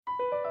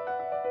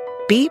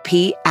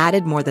BP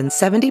added more than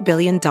 $70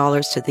 billion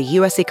to the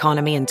U.S.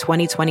 economy in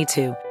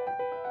 2022.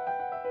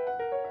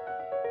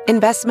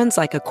 Investments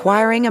like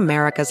acquiring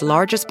America's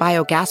largest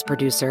biogas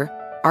producer,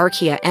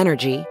 Archaea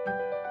Energy,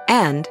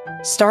 and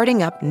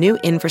starting up new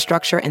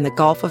infrastructure in the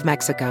Gulf of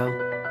Mexico.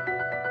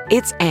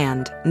 It's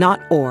and,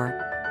 not or.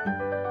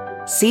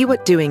 See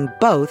what doing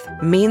both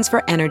means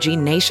for energy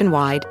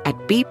nationwide at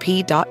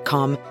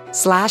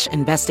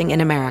bp.com/investing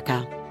in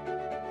America.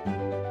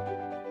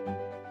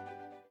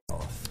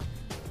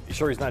 You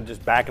sure he's not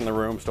just back in the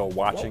room still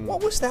watching?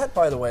 What was that,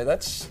 by the way?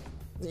 That's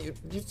you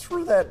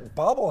threw that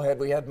bobblehead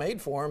we had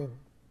made for him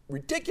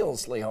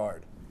ridiculously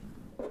hard.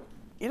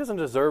 He doesn't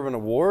deserve an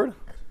award.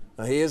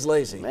 He is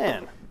lazy.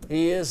 Man.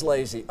 He is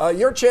lazy.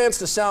 Your chance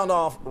to sound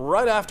off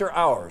right after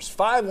hours.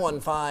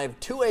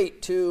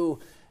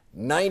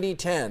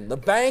 515-282-9010. The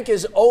bank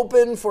is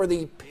open for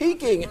the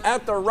peaking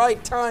at the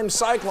right time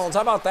Cyclones.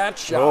 How about that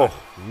shot? Oh,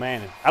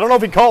 man. I don't know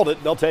if he called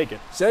it. They'll take it.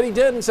 Said he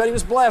didn't. Said he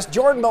was blessed.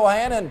 Jordan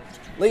Bohannon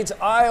leads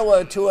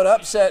Iowa to an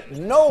upset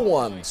no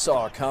one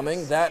saw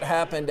coming. That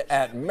happened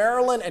at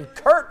Maryland. And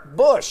Kurt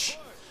Busch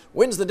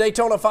wins the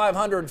Daytona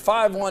 500.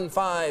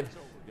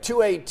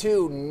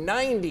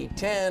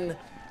 515-282-9010.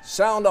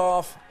 Sound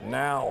off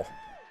now.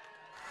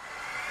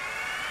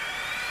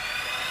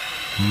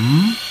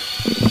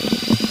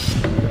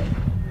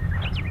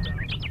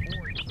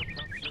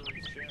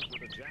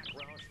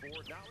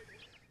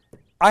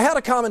 I had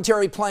a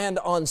commentary planned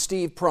on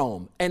Steve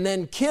Prohm, and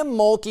then Kim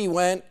Mulkey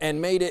went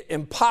and made it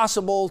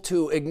impossible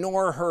to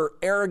ignore her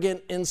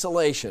arrogant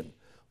insulation.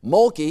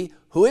 Mulkey,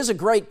 who is a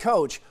great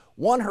coach,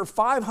 won her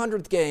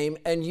 500th game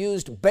and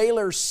used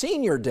Baylor's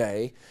Senior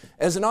Day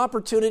as an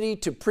opportunity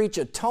to preach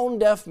a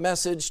tone-deaf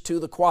message to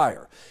the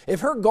choir. If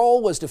her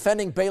goal was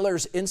defending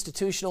Baylor's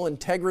institutional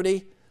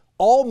integrity,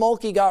 all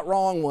Mulkey got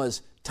wrong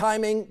was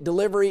timing,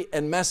 delivery,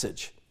 and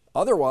message.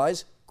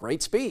 Otherwise,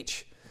 great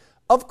speech.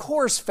 Of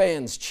course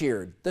fans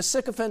cheered. The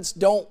sycophants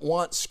don't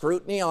want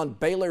scrutiny on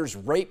Baylor's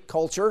rape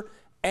culture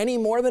any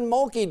more than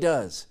Mulkey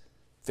does.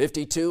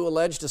 52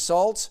 alleged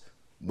assaults?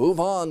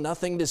 Move on,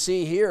 nothing to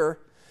see here.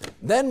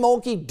 Then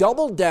Mulkey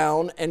doubled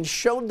down and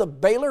showed the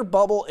Baylor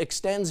bubble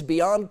extends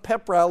beyond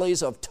pep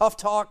rallies of tough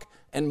talk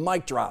and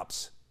mic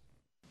drops.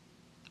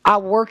 I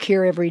work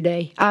here every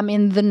day. I'm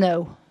in the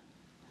know.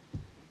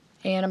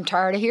 And I'm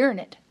tired of hearing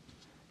it.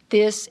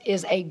 This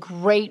is a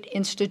great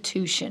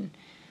institution.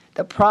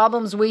 The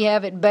problems we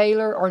have at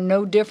Baylor are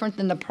no different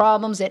than the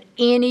problems at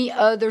any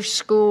other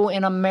school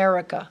in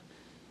America.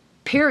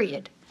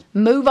 Period.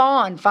 Move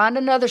on. Find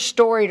another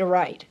story to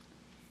write.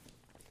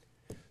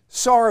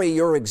 Sorry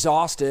you're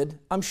exhausted.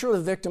 I'm sure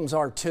the victims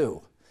are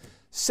too.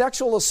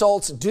 Sexual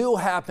assaults do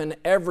happen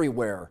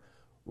everywhere.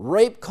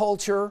 Rape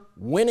culture,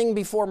 winning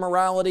before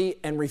morality,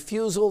 and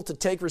refusal to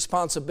take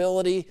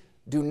responsibility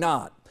do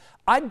not.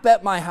 I'd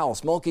bet my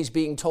house Mulkey's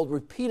being told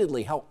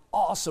repeatedly how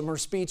awesome her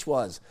speech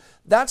was.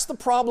 That's the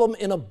problem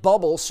in a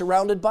bubble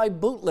surrounded by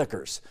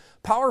bootlickers.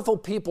 Powerful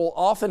people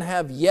often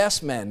have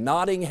yes men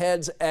nodding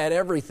heads at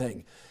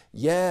everything.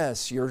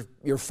 Yes, your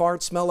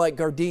farts smell like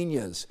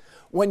gardenias.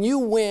 When you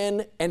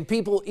win and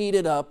people eat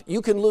it up,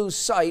 you can lose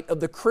sight of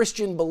the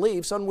Christian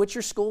beliefs on which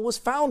your school was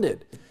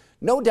founded.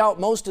 No doubt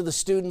most of the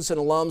students and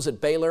alums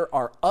at Baylor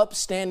are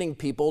upstanding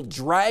people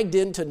dragged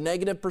into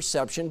negative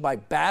perception by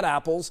bad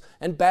apples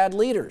and bad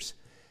leaders.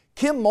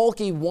 Kim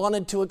Mulkey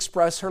wanted to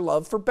express her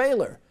love for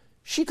Baylor.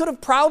 She could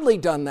have proudly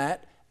done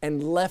that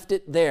and left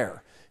it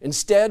there.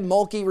 Instead,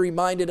 Mulkey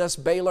reminded us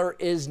Baylor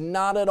is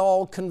not at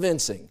all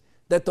convincing,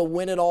 that the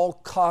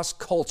win-at-all-cost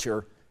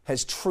culture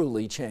has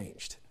truly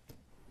changed.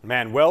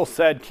 Man, well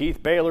said,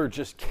 Keith. Baylor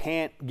just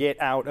can't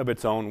get out of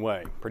its own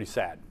way. Pretty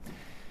sad.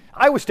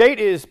 Iowa State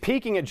is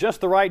peaking at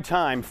just the right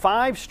time.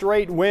 5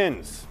 straight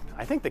wins.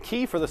 I think the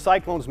key for the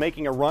Cyclones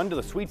making a run to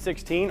the Sweet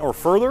 16 or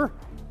further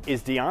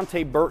is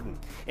Deonte Burton.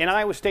 In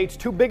Iowa State's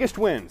 2 biggest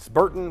wins,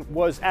 Burton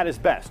was at his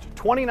best.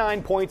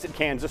 29 points at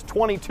Kansas,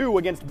 22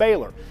 against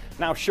Baylor.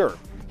 Now sure,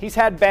 he's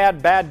had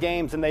bad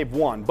games and they've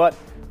won, but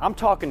I'm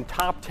talking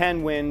top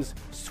 10 wins,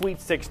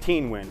 Sweet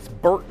 16 wins.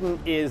 Burton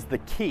is the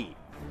key.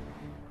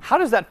 How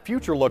does that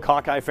future look,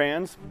 Hawkeye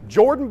fans?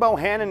 Jordan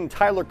Bohannon and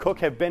Tyler Cook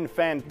have been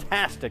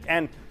fantastic,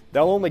 and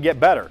they'll only get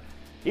better.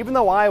 Even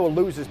though Iowa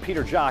loses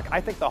Peter Jock,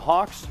 I think the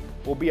Hawks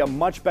will be a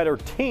much better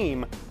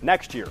team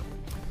next year.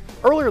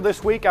 Earlier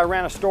this week, I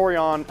ran a story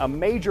on a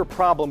major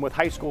problem with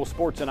high school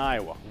sports in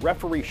Iowa,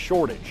 referee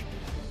shortage.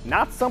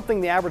 Not something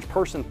the average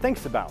person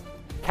thinks about.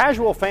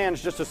 Casual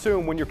fans just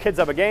assume when your kids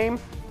have a game,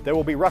 there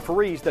will be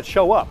referees that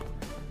show up.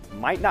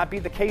 Might not be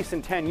the case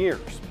in 10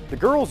 years. The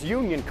girls'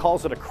 union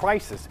calls it a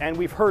crisis, and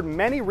we've heard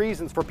many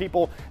reasons for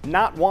people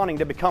not wanting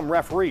to become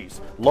referees.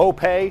 Low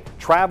pay,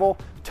 travel,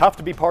 tough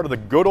to be part of the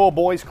good old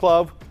boys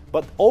club,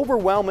 but the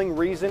overwhelming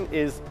reason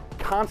is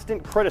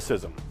constant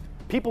criticism.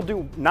 People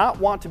do not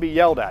want to be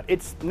yelled at.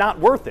 It's not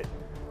worth it.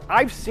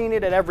 I've seen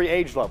it at every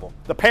age level.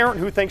 The parent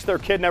who thinks their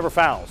kid never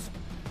fouls.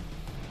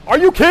 Are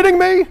you kidding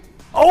me?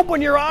 Open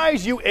your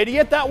eyes, you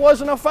idiot, that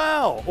wasn't a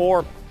foul.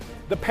 Or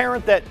the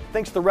parent that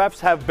thinks the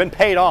refs have been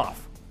paid off.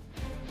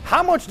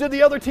 How much did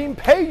the other team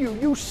pay you?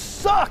 You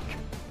suck.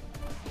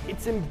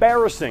 It's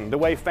embarrassing the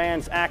way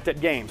fans act at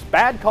games.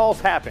 Bad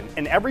calls happen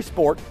in every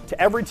sport, to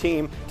every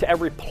team, to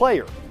every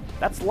player.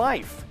 That's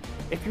life.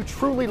 If you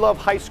truly love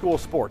high school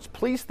sports,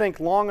 please think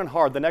long and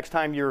hard the next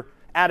time you're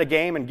at a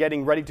game and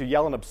getting ready to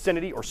yell an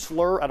obscenity or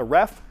slur at a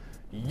ref.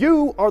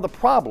 You are the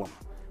problem.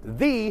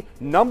 The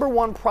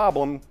 #1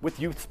 problem with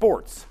youth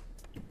sports.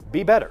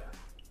 Be better.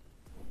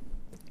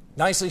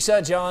 Nicely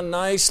said, John.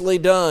 Nicely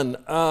done.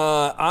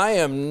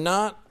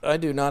 I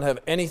do not have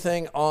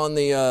anything on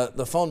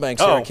the phone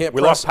banks here. I can't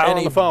we press lost power any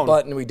on the phone.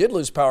 button. We did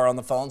lose power on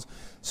the phones.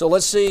 So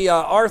let's see,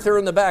 Arthur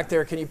in the back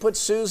there. Can you put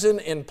Susan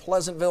in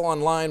Pleasantville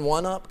on line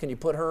 1 up? Can you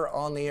put her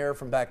on the air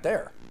from back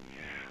there?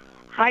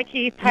 Hi,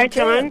 Keith. Hi,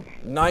 John.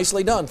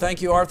 Nicely done.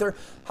 Thank you, Arthur.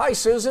 Hi,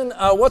 Susan.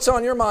 What's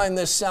on your mind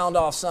this Sound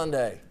Off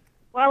Sunday?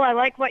 Well, I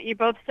like what you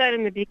both said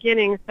in the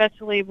beginning,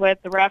 especially with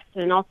the refs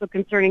and also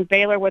concerning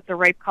Baylor with the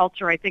rape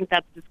culture. I think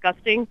that's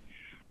disgusting.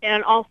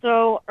 And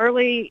also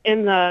early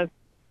in the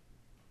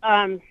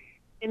 10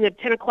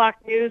 o'clock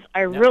news, I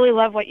really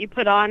love what you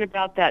put on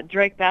about that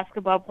Drake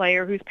basketball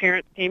player whose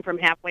parents came from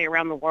halfway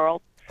around the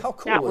world. How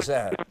cool was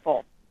that?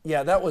 Beautiful.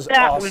 Yeah, that was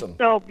That awesome. was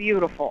so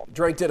beautiful.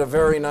 Drake did a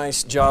very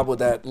nice job with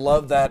that.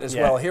 Love that as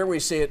well. Here we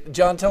see it.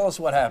 John, tell us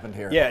what happened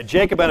here. Yeah,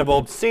 Jacob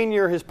Enevold,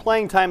 senior, his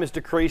playing time has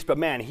decreased, but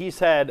man, he's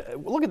had,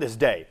 look at this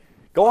day.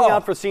 Going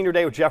out for senior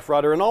day with Jeff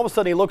Rutter, and all of a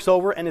sudden he looks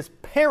over and his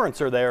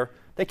parents are there.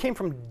 They came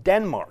from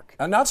Denmark.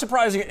 Not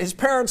surprising. His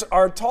parents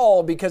are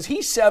tall because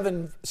he's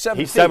seven He's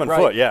feet, 7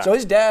 right? So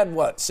his dad,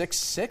 what,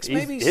 6'6",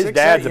 maybe? His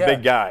dad's a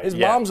big guy. His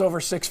mom's over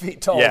 6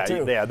 feet tall,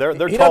 too. Yeah,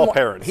 they're tall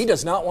parents. He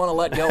does not want to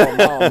let go of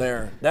mom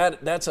there.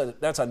 That's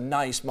a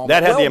nice moment.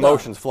 That had the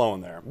emotions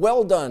flowing there.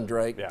 Well done,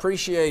 Drake. Yeah.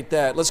 Appreciate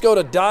that. Let's go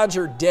to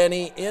Dodger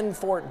Denny in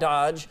Fort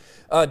Dodge.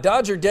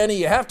 Dodger Denny,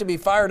 you have to be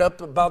fired up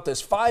about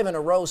this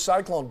 5-in-a-row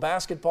Cyclone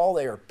basketball.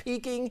 They are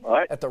peaking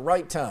at the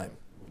right time.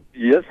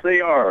 Yes,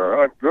 they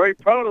are. I'm very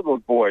proud of those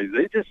boys.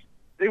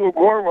 They were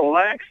more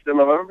relaxed than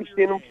I've ever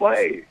seen them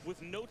play.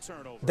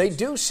 They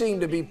do seem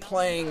to be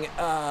playing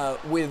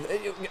with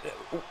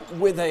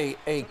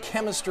a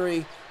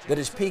chemistry that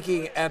is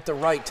peaking at the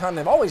right time.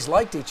 They've always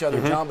liked each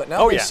other, John, but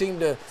now they seem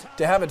to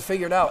have it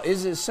figured out.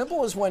 Is it as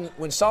simple as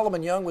when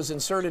Solomon Young was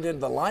inserted into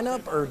the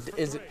lineup, or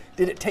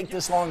did it take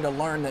this long to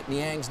learn that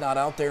Niang's not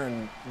out there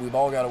and we've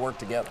all got to work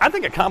together? I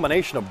think a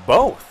combination of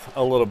both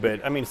a little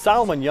bit. I mean,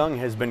 Solomon Young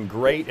has been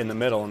great in the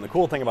middle, and the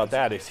cool thing about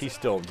that is he's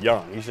still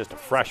young. He's just a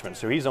freshman,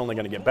 so he's only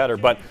going to get better.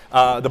 But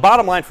the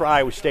bottom line for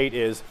Iowa State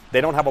is they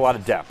don't have a lot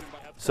of depth.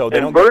 So they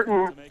don't.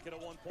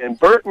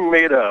 Burton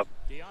made a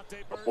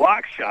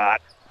block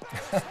shot.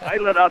 I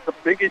let out the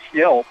biggest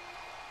yelp,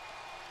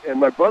 and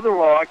my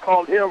brother-in-law, I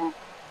called him.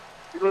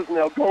 He lives in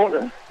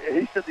Algona, and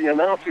he said the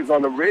announcers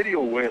on the radio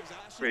went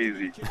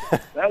crazy.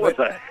 That was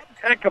a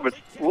heck of a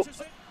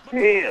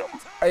damn.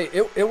 Hey,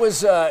 it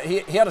was he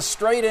had a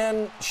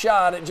straight-in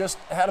shot. It just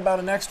had about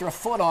an extra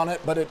foot on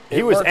it, but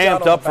he was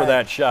amped up for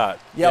that shot.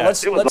 Yeah,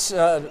 let's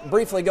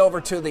briefly go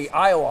over to the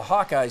Iowa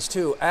Hawkeyes,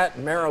 too, at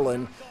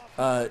Maryland.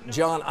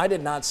 John, I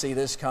did not see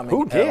this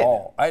coming at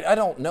all. I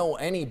don't know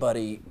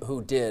anybody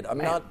who did.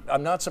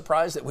 I'm not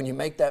surprised that when you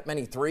make that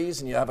many threes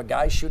and you have a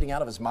guy shooting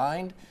out of his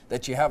mind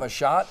that you have a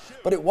shot.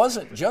 But it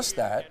wasn't just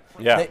that.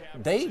 Yeah.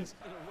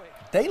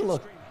 They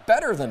look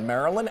better than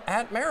Maryland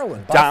at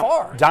Maryland by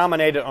far.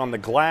 Dominated on the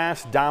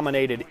glass,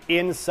 dominated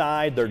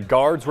inside. Their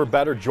guards were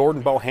better.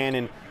 Jordan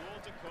Bohannon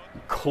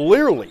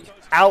clearly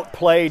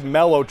outplayed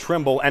Melo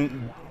Trimble.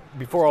 And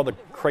before all the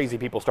crazy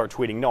people start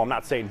tweeting, no, I'm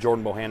not saying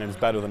Jordan Bohannon is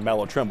better than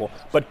Melo Trimble,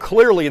 but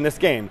clearly in this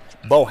game,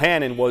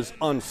 Bohannon was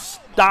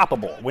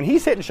unstoppable. When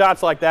he's hitting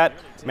shots like that,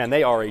 man,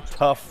 they are a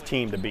tough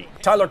team to beat.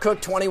 Tyler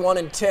Cook, 21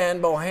 and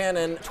 10.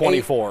 Bohannon,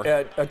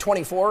 24.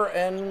 24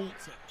 and...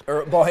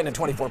 Or Bohannon,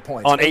 24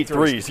 points. On 8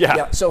 threes,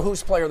 yeah. So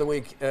who's player of the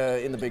week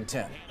in the Big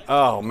Ten?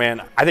 Oh,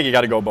 man, I think you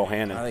got to go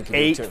Bohannon. I think you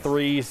 8 do too.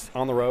 threes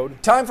on the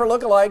road. Time for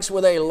lookalikes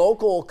with a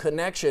local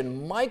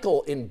connection.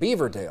 Michael in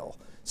Beaverdale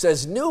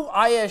says new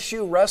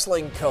ISU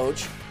wrestling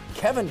coach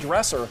Kevin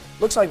Dresser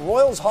looks like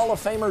Royals Hall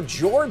of Famer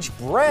George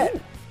Brett.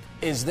 Ooh.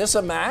 Is this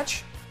a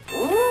match?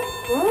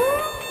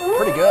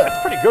 Pretty good.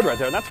 That's pretty good right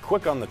there. And that's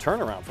quick on the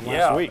turnaround from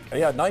last week.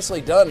 Yeah, nicely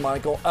done,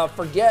 Michael.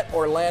 Forget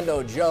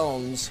Orlando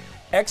Jones.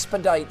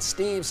 Expedite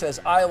Steve says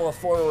Iowa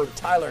forward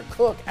Tyler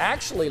Cook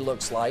actually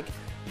looks like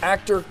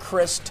actor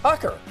Chris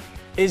Tucker.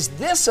 Is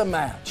this a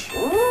match?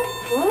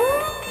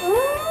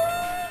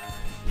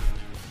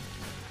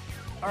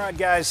 All right,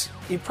 guys,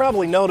 you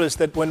probably noticed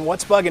that when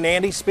What's Buggin'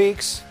 Andy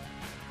speaks,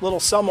 little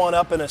someone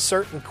up in a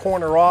certain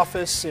corner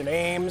office in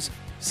Ames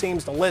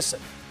seems to listen.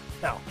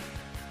 Now,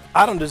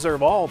 I don't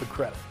deserve all the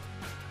credit,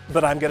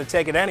 but I'm going to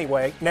take it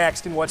anyway.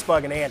 Next in What's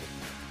Buggin' Andy.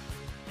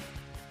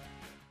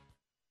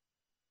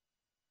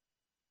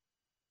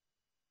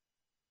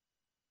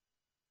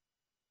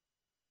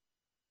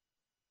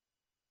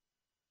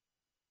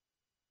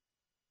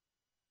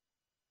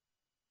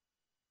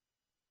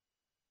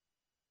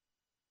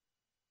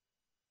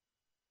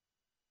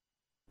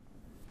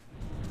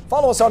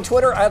 Follow us on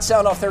Twitter at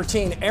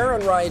SoundOff13.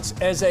 Aaron writes,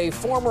 as a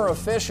former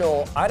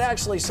official, I'd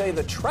actually say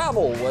the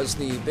travel was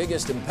the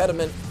biggest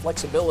impediment,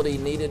 flexibility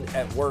needed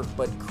at work,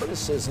 but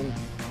criticism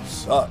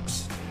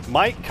sucks.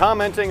 Mike,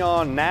 commenting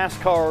on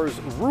NASCAR's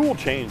rule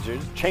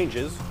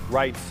changes,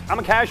 writes, I'm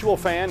a casual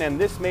fan, and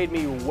this made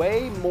me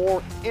way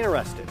more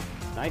interested.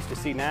 Nice to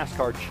see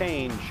NASCAR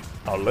change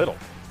a little.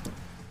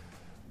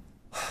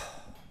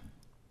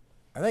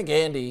 I think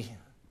Andy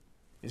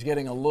is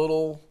getting a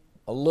little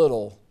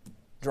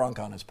drunk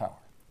on his power.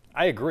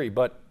 I agree,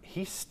 but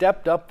he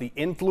stepped up the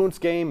influence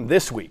game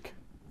this week.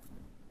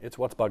 It's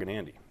what's bugging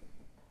Andy.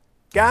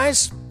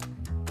 Guys,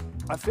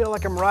 I feel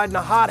like I'm riding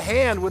a hot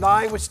hand with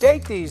Iowa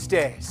State these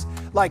days.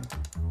 Like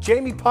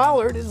Jamie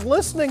Pollard is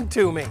listening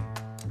to me.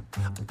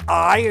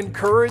 I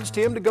encouraged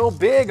him to go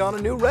big on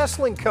a new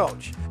wrestling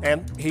coach,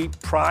 and he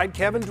pried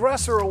Kevin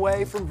Dresser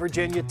away from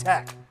Virginia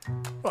Tech.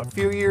 Well, a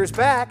few years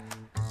back,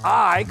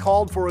 I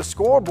called for a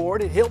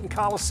scoreboard at Hilton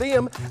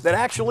Coliseum that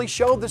actually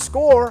showed the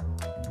score,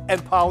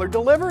 and Pollard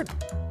delivered.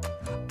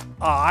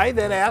 I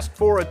then asked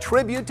for a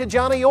tribute to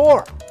Johnny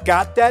Orr.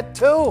 Got that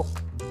too.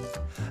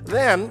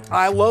 Then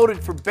I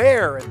loaded for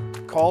Bear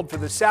and called for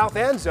the south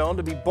end zone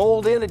to be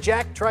bowled in at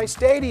Jack Trice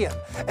Stadium.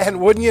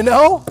 And wouldn't you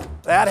know,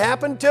 that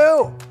happened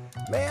too.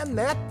 Man,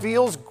 that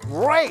feels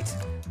great.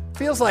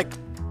 Feels like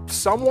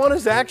someone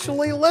is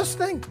actually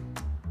listening.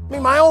 I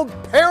mean, my own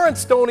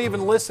parents don't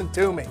even listen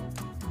to me.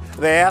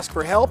 They ask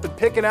for help in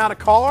picking out a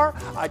car.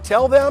 I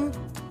tell them,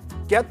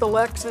 get the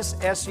Lexus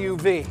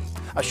SUV.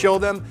 I show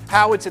them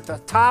how it's at the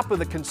top of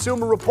the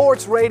Consumer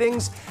Reports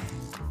ratings,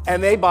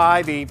 and they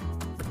buy the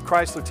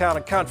Chrysler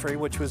Town & Country,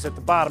 which was at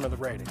the bottom of the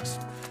ratings.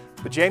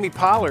 But Jamie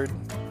Pollard,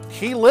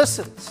 he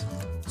listens.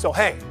 So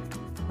hey,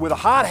 with a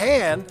hot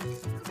hand,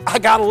 I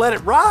gotta let it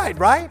ride,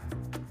 right?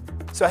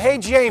 So hey,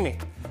 Jamie,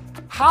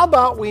 how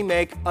about we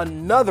make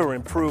another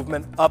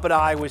improvement up at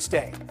Iowa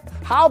State?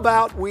 How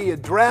about we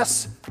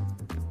address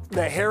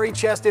the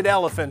hairy-chested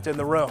elephant in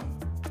the room?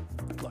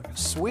 Look,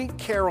 Sweet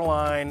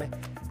Caroline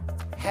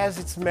has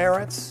its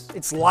merits.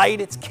 It's light,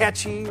 it's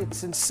catchy,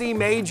 it's in C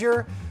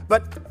major,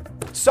 but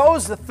so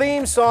is the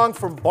theme song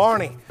from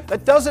Barney.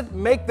 That doesn't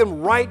make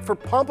them right for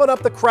pumping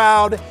up the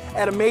crowd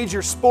at a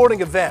major sporting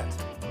event.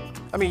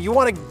 I mean, you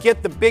want to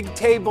get the big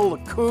table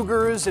of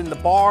cougars in the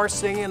bar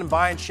singing and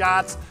buying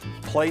shots?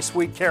 Play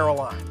Sweet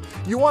Caroline.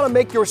 You want to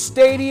make your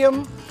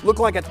stadium look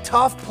like a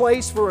tough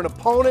place for an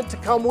opponent to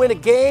come win a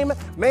game?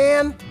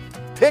 Man,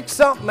 pick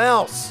something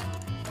else.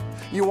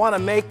 You want to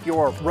make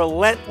your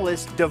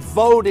relentless,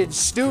 devoted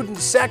student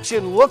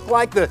section look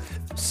like the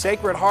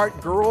Sacred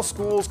Heart Girls'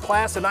 School's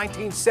class of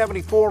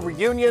 1974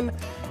 reunion?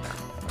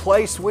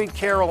 Play Sweet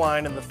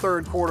Caroline in the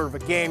third quarter of a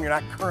game you're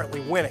not currently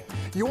winning.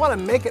 You want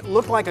to make it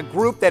look like a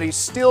group that is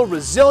still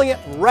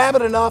resilient and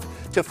rabid enough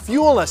to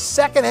fuel a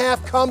second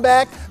half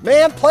comeback?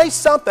 Man, play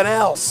something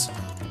else.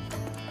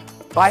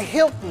 By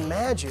Hilton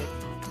Magic,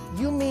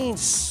 you mean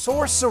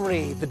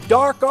sorcery, the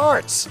dark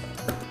arts,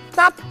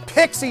 not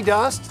pixie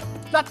dust.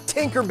 Not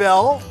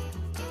Tinkerbell.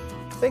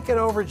 Think it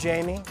over,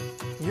 Jamie.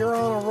 You're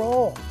on a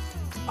roll.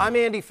 I'm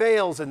Andy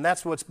Fales, and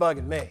that's what's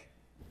bugging me.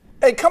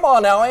 Hey, come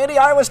on now, Andy.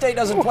 Iowa State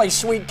doesn't play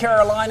Sweet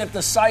Caroline if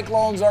the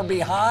Cyclones are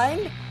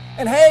behind.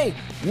 And hey,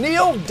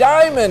 Neil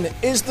Diamond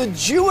is the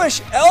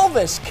Jewish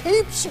Elvis.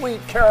 Keep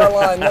Sweet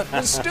Caroline.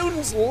 The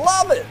students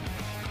love it.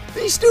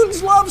 These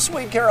students love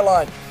Sweet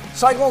Caroline.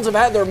 Cyclones have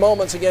had their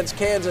moments against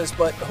Kansas,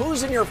 but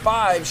who's in your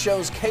five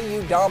shows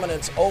KU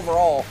dominance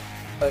overall.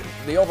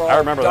 The overall I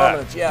remember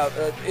dominance, that.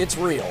 yeah, it's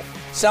real.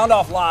 Sound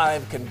Off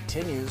Live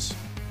continues.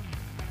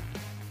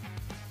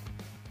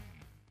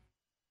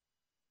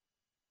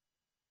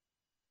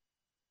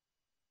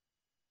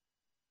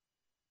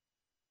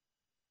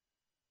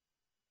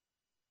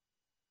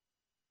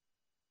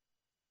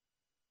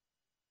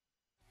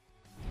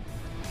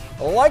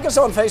 Like us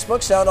on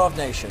Facebook, Sound Off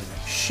Nation.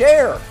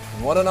 Share.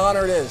 What an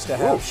honor it is to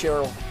have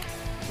Cheryl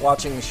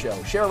watching the show.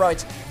 Cheryl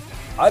writes,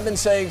 I've been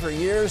saying for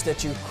years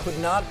that you could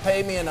not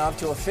pay me enough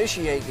to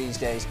officiate these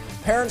days.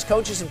 Parents,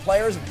 coaches, and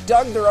players have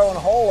dug their own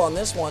hole on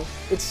this one.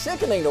 It's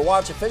sickening to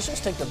watch officials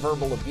take the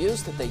verbal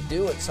abuse that they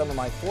do at some of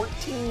my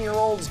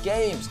 14-year-olds'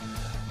 games.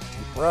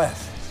 Deep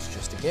breath. It's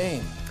just a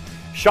game.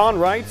 Sean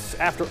writes,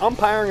 after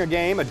umpiring a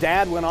game, a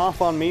dad went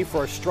off on me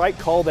for a strike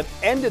call that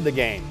ended the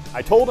game.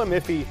 I told him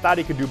if he thought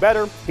he could do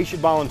better, he should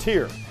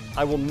volunteer.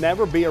 I will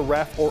never be a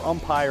ref or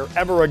umpire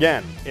ever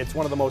again. It's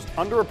one of the most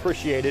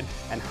underappreciated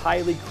and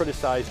highly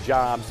criticized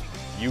jobs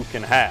you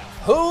can have.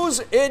 Who's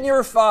in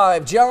your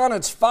five? John,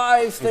 it's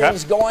five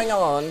things going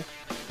on.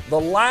 The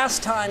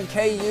last time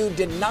KU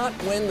did not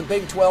win the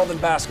Big 12 in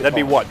basketball.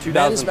 That'd be what,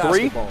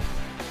 2003?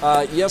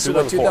 Yes, it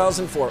was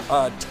 2004.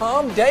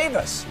 Tom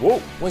Davis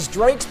was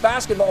Drake's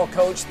basketball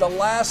coach the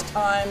last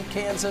time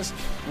Kansas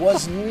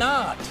was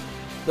not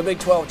the Big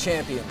 12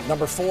 champion.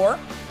 Number 4,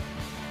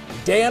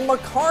 Dan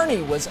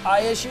McCarney was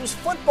ISU's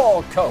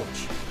football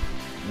coach.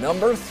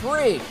 Number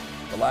 3,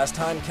 the last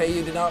time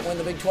KU did not win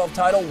the Big 12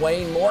 title,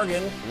 Wayne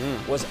Morgan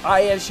was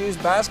ISU's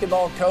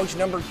basketball coach.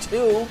 Number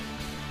 2,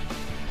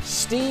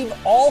 Steve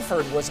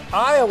Alford was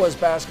Iowa's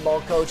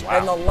basketball coach. Wow.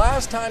 And the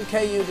last time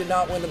KU did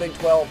not win the Big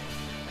 12,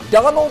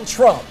 Donald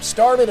Trump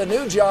started a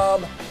new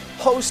job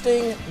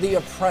hosting The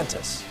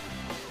Apprentice.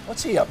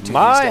 What's he up to these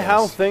days?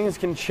 How things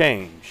can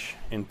change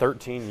in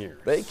 13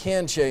 years. They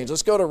can change.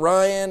 Let's go to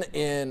Ryan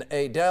in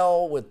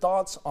Adel with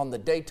thoughts on the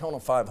Daytona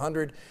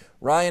 500.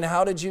 Ryan,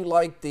 how did you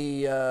like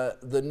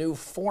the new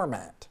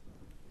format?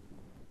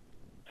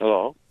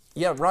 Hello?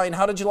 Yeah, Ryan,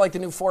 how did you like the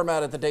new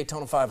format at the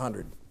Daytona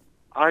 500?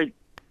 I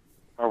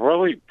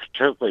really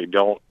particularly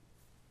don't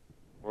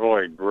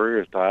really agree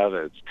with that.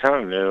 It's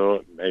kind of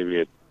new.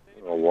 Maybe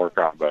it'll work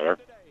out better.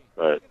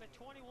 But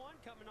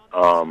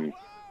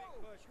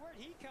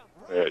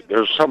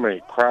there's so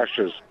many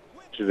crashes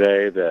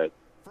today that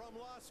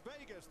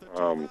a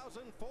lot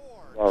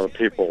of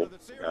people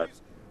got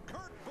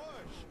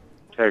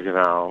taken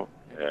out,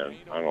 and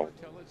I don't.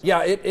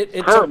 Yeah,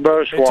 it Kurt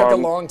Busch took a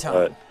won, long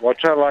time.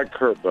 Which I like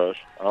Kurt Busch.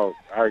 I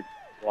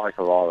like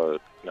a lot of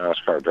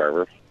NASCAR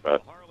drivers,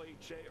 but.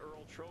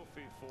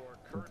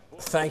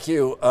 Thank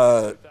you.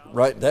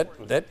 Right,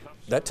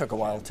 that took a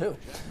while too.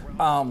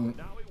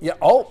 Yeah.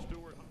 Oh.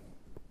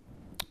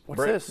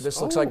 What's this?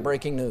 This looks like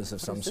breaking news of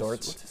some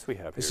sorts. What's this we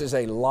have here? This is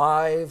a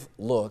live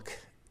look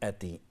at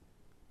the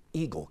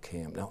Eagle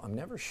cam. Now, I'm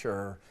never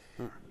sure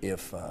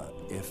if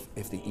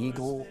the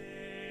Eagle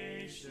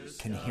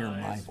can hear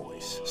my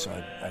voice, so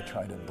I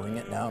try to bring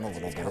it down a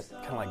little bit.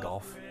 Kind of like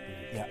golf.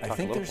 Yeah, I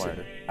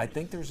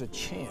think there's a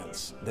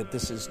chance that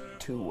this is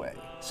two-way,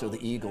 so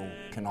the Eagle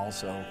can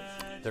also.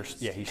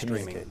 He's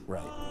streaming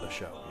right the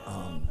show.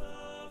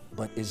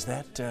 But is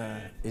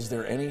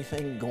there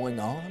anything going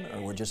on,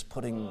 or we're just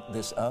putting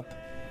this up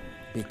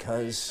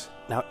because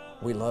now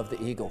we love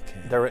the Eagle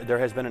cam? There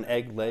has been an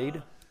egg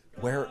laid.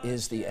 Where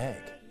is the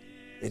egg?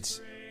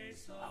 It's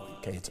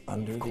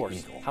under the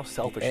Eagle. How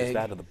selfish is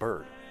that of the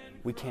bird?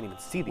 We can't even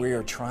see the egg. We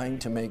are trying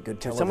to make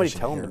good television. Somebody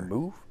tell him to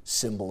move?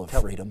 Symbol of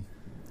freedom.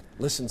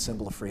 Listen,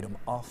 symbol of freedom,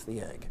 off the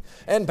egg.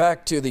 And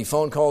back to the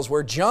phone calls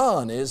where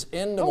John is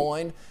in Des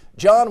Moines.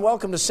 John,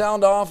 welcome to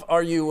Sound Off.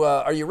 Are you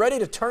ready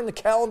to turn the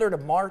calendar to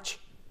March?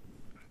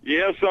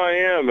 Yes, I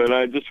am, and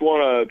I just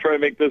want to try to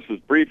make this as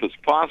brief as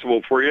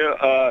possible for you.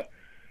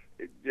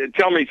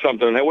 Tell me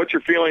something. What's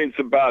your feelings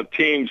about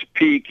teams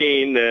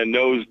peaking and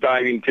nose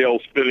diving, tail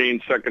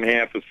spinning second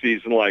half of the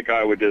season like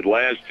Iowa did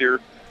last year?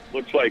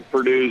 Looks like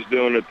Purdue's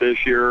doing it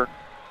this year.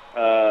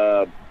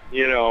 Or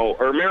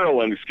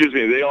Maryland, excuse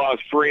me. They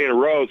lost 3 in a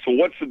row. So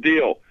what's the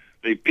deal?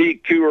 They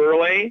peaked too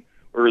early,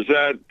 or is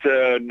that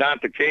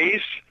not the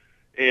case?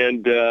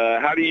 And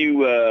how do you,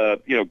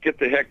 get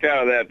the heck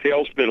out of that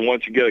tailspin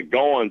once you get it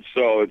going?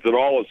 So is it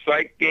all a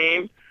psych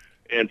game?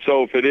 And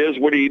so if it is,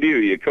 what do?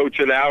 You coach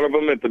it out of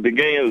them at the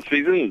beginning of the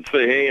season and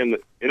say, hey, in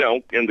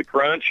the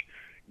crunch,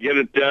 get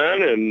it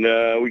done,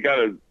 and we got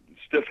to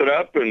stiff it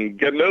up and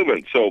get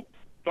moving. So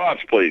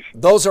thoughts, please.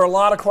 Those are a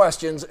lot of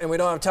questions, and we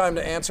don't have time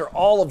to answer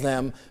all of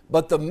them.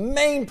 But the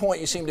main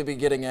point you seem to be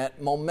getting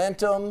at,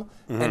 momentum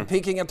and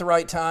peaking at the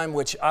right time,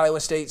 which Iowa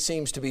State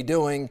seems to be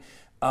doing.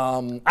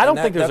 I don't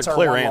think there's a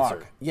clear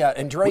answer. Yeah,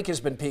 and Drake has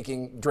been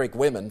peaking, Drake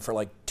women, for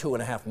like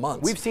 2.5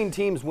 months. We've seen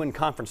teams win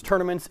conference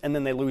tournaments, and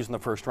then they lose in the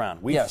first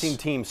round. We've Yes. seen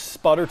teams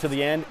sputter to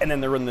the end, and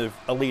then they're in the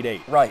Elite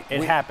Eight. Right.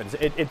 It happens. I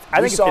think it's a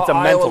Iowa mental game.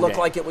 Iowa look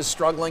like it was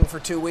struggling for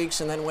 2 weeks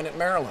and then win at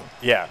Maryland.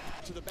 Yeah.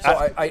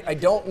 So I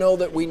don't know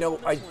that we know.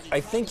 I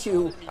think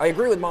I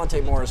agree with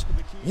Monte Morris.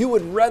 You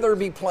would rather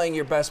be playing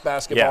your best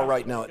basketball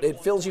right now.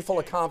 It fills you full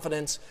of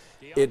confidence.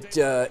 It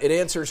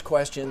answers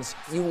questions.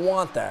 You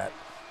want that.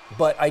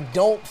 But I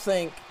don't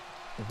think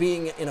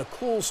being in a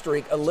cool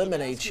streak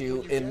eliminates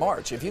you in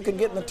March. If you can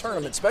get in the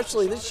tournament,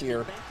 especially this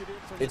year,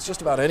 it's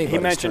just about anybody's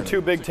He mentioned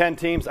tournament. 2 Big Ten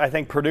teams. I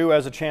think Purdue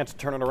has a chance to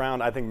turn it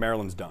around. I think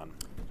Maryland's done.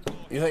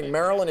 You think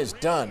Maryland is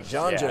done?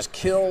 John just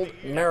killed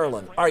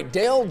Maryland. All right,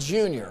 Dale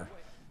Jr.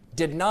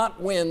 did not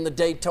win the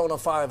Daytona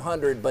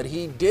 500, but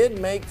he did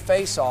make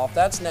face-off.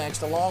 That's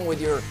next, along with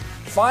your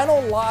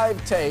final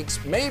live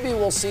takes. Maybe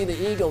we'll see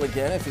the Eagle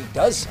again if he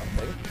does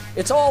something.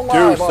 It's all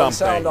live on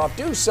Sound Off.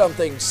 Do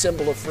something,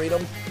 symbol of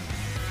freedom.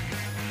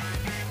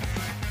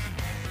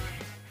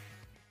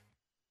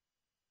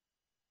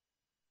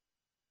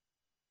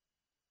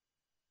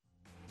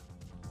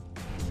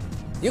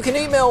 You can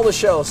email the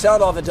show,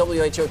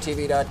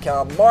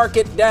 soundoff@whotv.com. Mark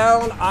it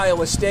down,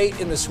 Iowa State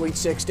in the Sweet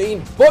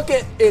 16. Book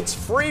it, it's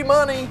free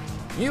money.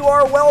 You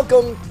are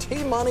welcome.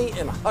 T-Money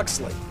in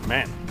Huxley.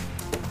 Man.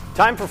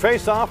 Time for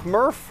Face Off.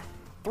 Murph,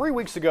 3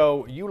 weeks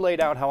ago, you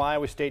laid out how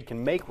Iowa State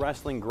can make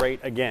wrestling great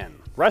again.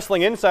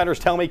 Wrestling insiders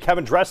tell me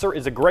Kevin Dresser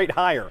is a great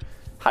hire.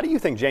 How do you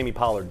think Jamie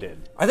Pollard did?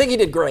 I think he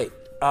did great.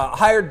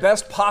 Hired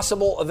best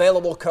possible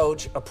available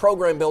coach, a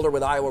program builder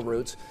with Iowa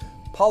roots.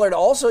 Pollard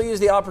also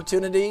used the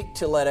opportunity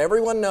to let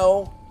everyone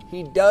know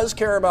he does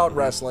care about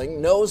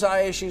wrestling, knows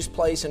ISU's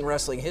place in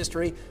wrestling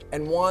history,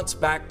 and wants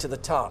back to the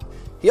top.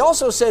 He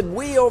also said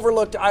we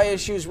overlooked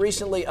ISU's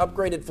recently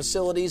upgraded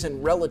facilities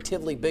and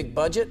relatively big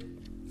budget.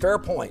 Fair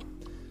point.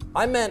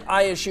 I meant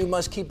ISU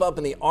must keep up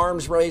in the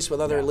arms race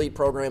with other elite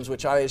programs,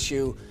 which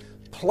ISU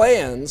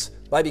plans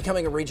by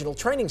becoming a regional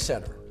training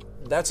center.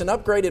 that's an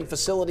upgrade in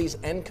facilities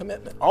and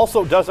commitment.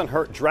 Also doesn't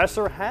hurt,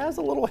 Dresser has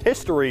a little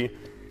history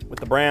with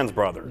the Brands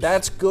brothers.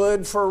 That's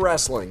good for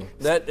wrestling.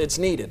 That it's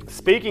needed.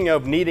 Speaking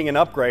of needing an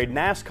upgrade,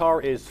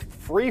 NASCAR is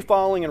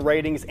free-falling in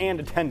ratings and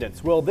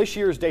attendance. Will this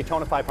year's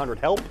Daytona 500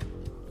 help?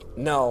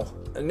 No.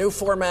 A new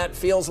format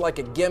feels like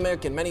a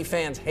gimmick, and many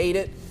fans hate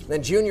it.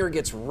 Then Junior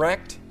gets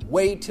wrecked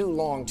way too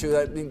long, too.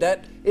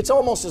 That it's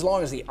almost as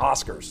long as the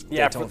Oscars.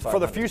 Yeah, for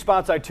the few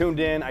spots I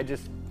tuned in, I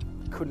just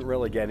couldn't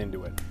really get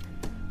into it.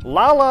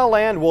 La La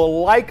Land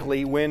will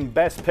likely win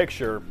Best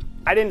Picture.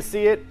 I didn't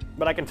see it,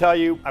 but I can tell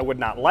you I would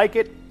not like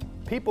it.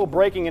 People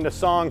breaking into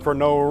song for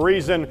no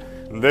reason.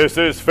 This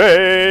is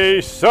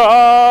Face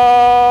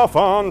Off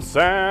on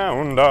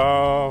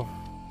SoundOFF.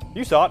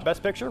 You saw it,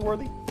 Best Picture,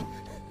 Worthy?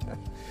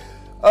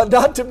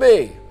 Not to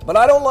me, but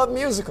I don't love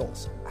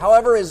musicals.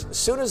 However, as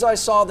soon as I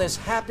saw this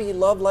happy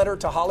love letter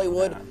to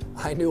Hollywood,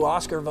 I knew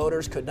Oscar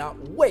voters could not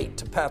wait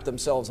to pat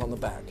themselves on the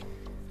back.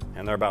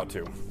 And they're about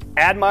to.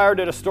 Admire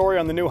did a story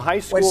on the new high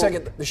school. Wait a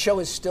second, the show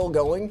is still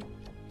going?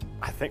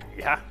 I think,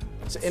 yeah.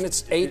 It's in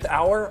its 8th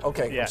hour?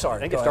 Okay, yeah, I'm sorry. I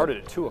think Go it ahead. started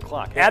at 2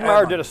 o'clock. Yeah,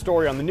 Admire did a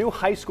story on the new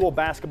high school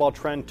basketball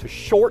trend to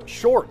short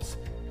shorts.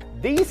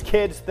 These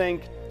kids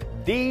think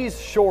these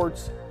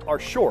shorts are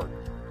short.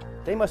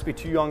 They must be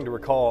too young to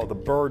recall the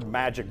Bird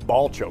Magic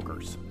ball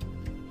chokers.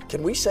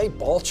 Can we say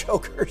ball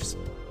chokers?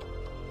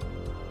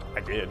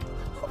 I did.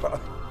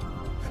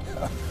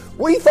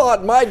 We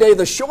thought in my day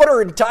the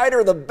shorter and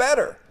tighter the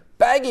better.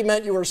 Baggy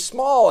meant you were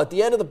small at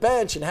the end of the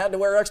bench and had to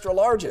wear extra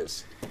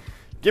larges.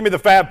 Give me the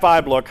Fab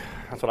Five look.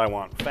 That's what I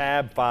want.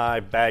 Fab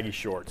Five baggy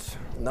shorts.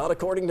 Not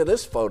according to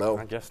this photo.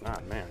 I guess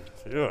not, man.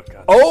 Ugh,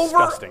 God,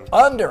 Disgusting.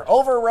 Under,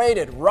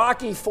 overrated,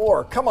 Rocky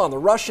IV. Come on, the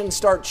Russians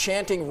start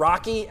chanting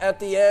Rocky at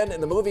the end,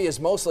 and the movie is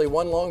mostly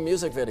one long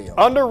music video.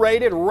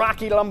 Underrated,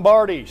 Rocky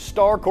Lombardi,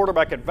 star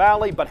quarterback at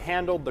Valley, but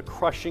handled the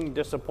crushing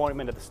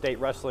disappointment at the state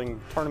wrestling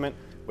tournament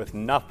with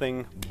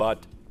nothing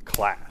but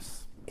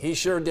class. He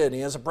sure did. He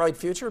has a bright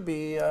future.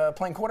 Be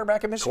playing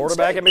quarterback at Michigan State.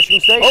 Quarterback at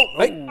Michigan State.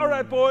 Hey. All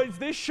right, boys,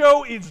 this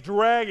show is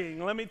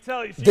dragging. Let me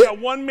tell you. So you got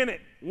 1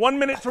 minute. 1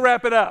 minute to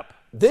wrap it up.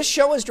 This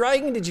show is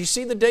dragging. Did you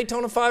see the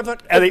Daytona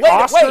 500? And the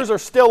Oscars are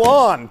still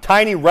on.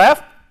 Tiny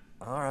ref.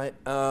 All right.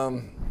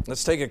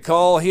 Let's take a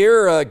call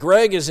here.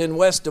 Greg is in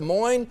West Des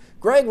Moines.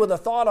 Greg, with a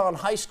thought on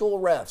high school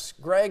refs.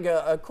 Greg,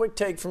 a quick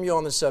take from you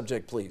on this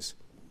subject, please.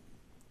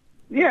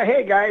 Yeah,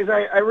 hey, guys.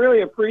 I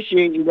really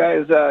appreciate you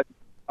guys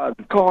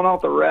calling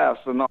out the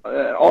refs and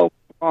all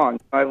along.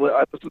 I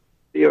listen to the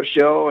video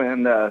show,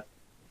 and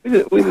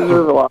we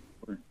deserve a lot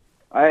more.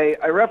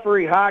 I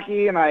referee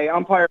hockey, and I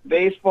umpire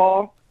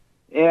baseball.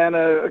 And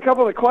a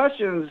couple of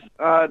questions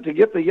to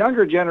get the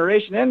younger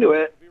generation into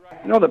it.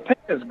 You know, the pay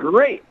is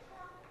great.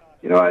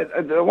 You know,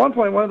 at one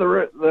point, one of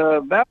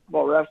the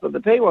basketball refs said the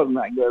pay wasn't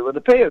that good. But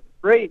the pay is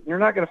great, and you're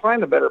not going to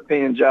find a better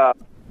paying job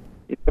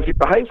if you're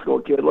a high school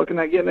kid looking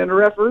at getting into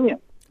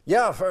refereeing.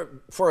 Yeah,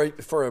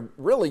 for a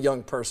really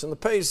young person, the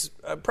pay's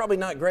probably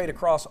not great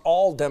across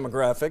all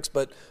demographics,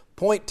 but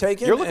point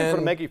taken. You're looking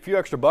to make a few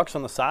extra bucks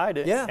on the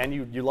side, yeah. And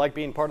you like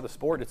being part of the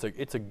sport.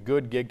 It's a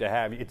good gig to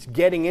have. It's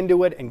getting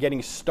into it and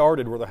getting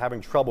started where they're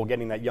having trouble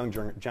getting that young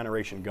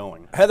generation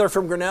going. Heather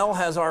from Grinnell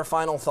has our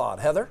final thought.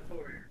 Heather?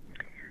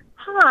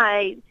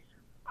 Hi.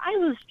 I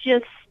was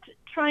just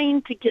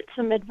trying to get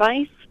some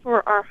advice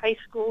for our high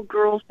school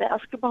girls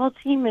basketball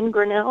team in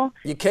Grinnell.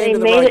 You came to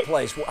the right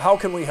place. How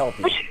can we help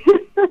you?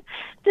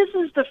 This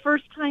is the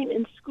first time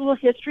in school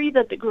history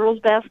that the girls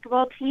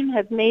basketball team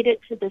have made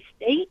it to the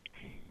state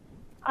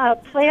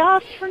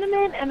playoff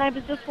tournament, and I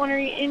was just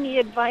wondering any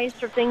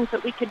advice or things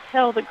that we could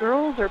tell the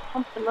girls or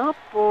pump them up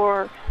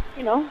or,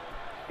 you know.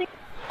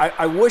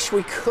 I wish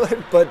we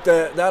could, but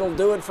that'll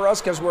do it for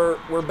us because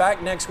we're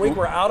back next week.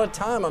 We're out of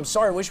time. I'm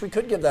sorry. I wish we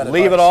could give that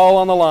advice. Leave it all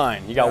on the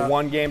line. You got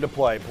one game to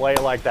play. Play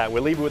it like that.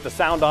 We'll leave you with the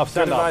SoundOFF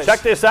send-off. Check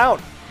this out.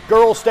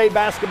 Girls state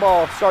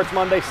basketball starts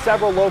Monday.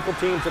 Several local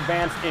teams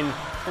advance in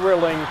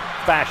thrilling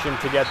fashion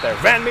to get there.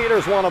 Van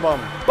Meter's one of them.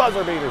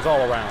 Buzzer beaters all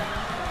around.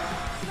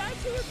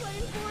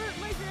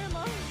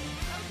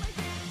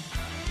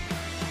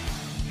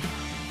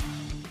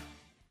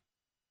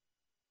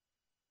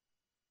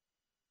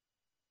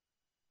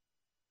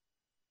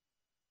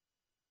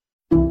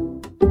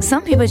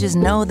 Some people just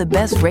know the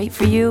best rate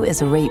for you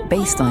is a rate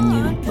based on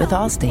you with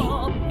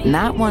Allstate.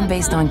 Not one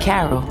based on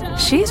Carol.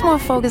 She's more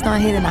focused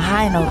on hitting a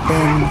high note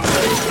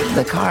than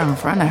the car in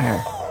front of her.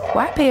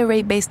 Why pay a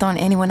rate based on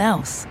anyone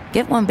else?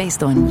 Get one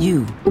based on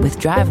you with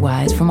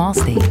DriveWise from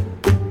Allstate.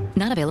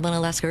 Not available in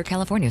Alaska or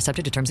California,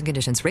 subject to terms and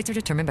conditions. Rates are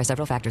determined by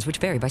several factors, which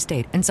vary by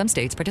state. In some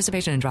states,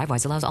 participation in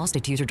DriveWise allows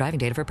Allstate to use your driving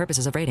data for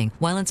purposes of rating.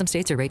 While in some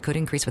states, your rate could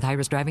increase with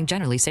high-risk driving.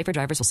 Generally, safer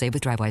drivers will save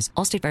with DriveWise.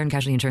 Allstate Fire and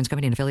Casualty Insurance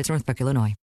Company and affiliates, Northbrook, Illinois.